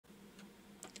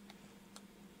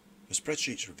For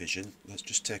spreadsheets revision, let's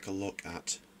just take a look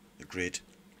at the grid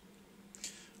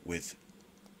with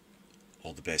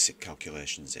all the basic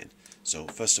calculations in. So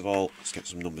first of all, let's get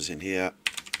some numbers in here.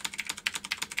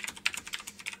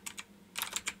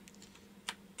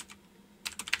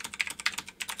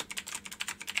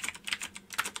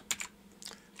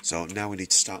 So now we need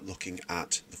to start looking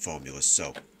at the formulas.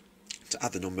 So to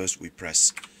add the numbers, we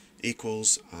press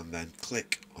equals and then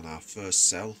click on our first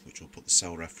cell, which will put the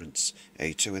cell reference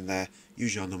A2 in there.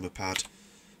 Use your number pad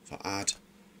for add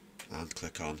and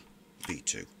click on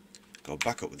B2. Go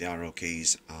back up with the arrow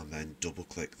keys and then double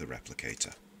click the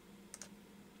replicator.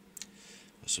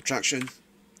 For subtraction,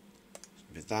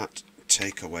 with that,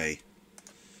 take away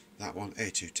that one,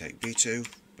 A2 take B2,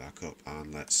 back up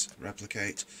and let's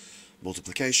replicate.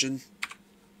 Multiplication,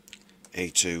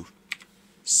 A2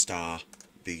 star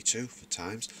B2 for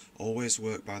times. Always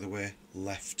work, by the way,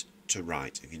 left to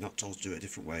right. If you're not told to do it a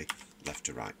different way, left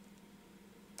to right.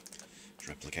 Let's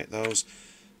replicate those.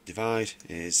 Divide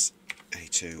is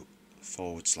A2 /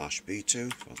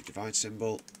 B2 for the divide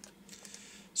symbol.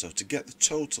 So to get the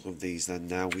total of these, then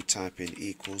now we type in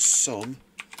equals sum,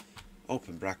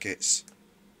 open brackets,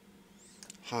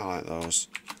 highlight those,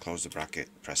 close the bracket,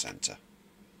 press enter.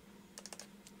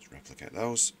 Let's replicate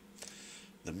those.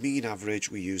 The mean average,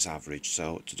 we use average.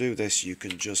 So to do this, you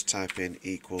can just type in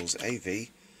equals AV,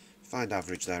 find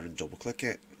average there and double click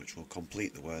it, which will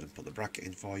complete the word and put the bracket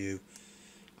in for you,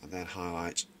 and then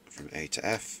highlight from A to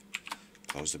F,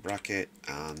 close the bracket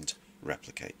and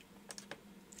replicate.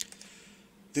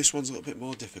 This one's a little bit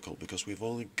more difficult because we've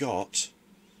only got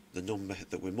the number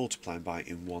that we're multiplying by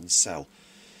in one cell.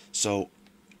 So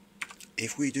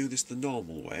if we do this the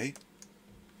normal way,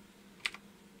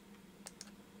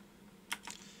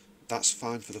 that's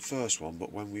fine for the first one,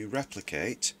 but when we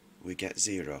replicate we get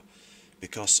 0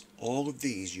 because all of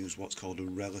these use what's called a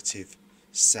relative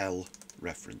cell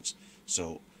reference.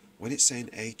 So when it's saying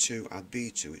A2 add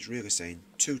B2, it's really saying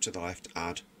 2 to the left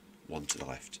add 1 to the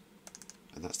left,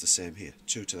 and that's the same here,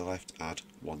 2 to the left add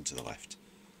 1 to the left.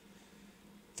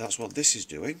 That's what this is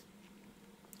doing.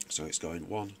 So it's going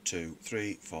 1, 2,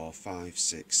 3, 4, 5,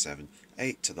 6, 7,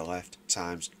 8 to the left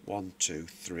times 1, 2,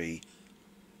 3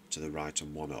 to the right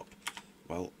and 1 up.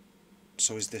 Well,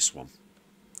 so is this one,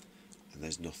 and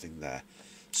there's nothing there.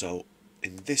 So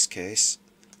in this case,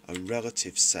 a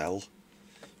relative cell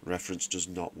reference does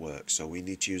not work, so we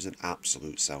need to use an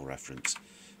absolute cell reference.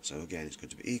 So again, it's going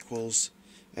to be equals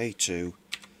A2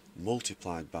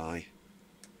 multiplied by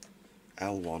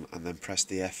L1, and then press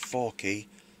the F4 key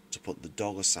to put the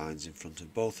dollar signs in front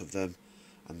of both of them,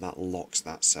 and that locks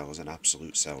that cell as an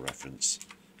absolute cell reference,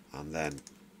 and then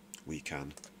we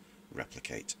can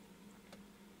replicate.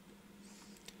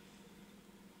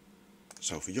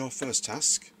 So for your first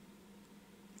task,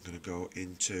 I'm going to go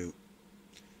into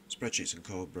Spreadsheets and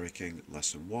Code Breaking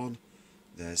Lesson 1.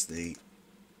 There's the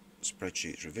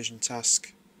Spreadsheets revision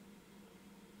task.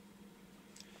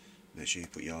 Make sure you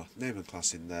put your name and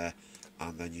class in there,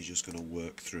 and then you're just going to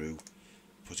work through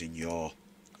putting your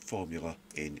formula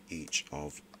in each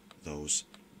of those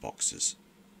boxes.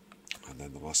 And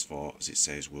then the last 4, as it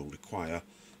says, will require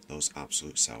those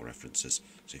absolute cell references.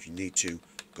 So if you need to,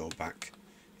 go back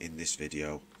in this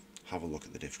video, have a look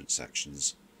at the different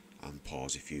sections and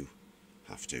pause if you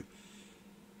have to.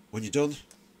 When you're done,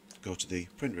 go to the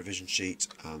print revision sheet,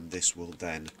 and this will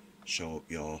then show up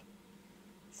your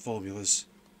formulas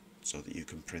so that you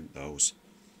can print those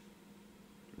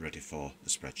ready for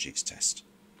the Spreadsheets test.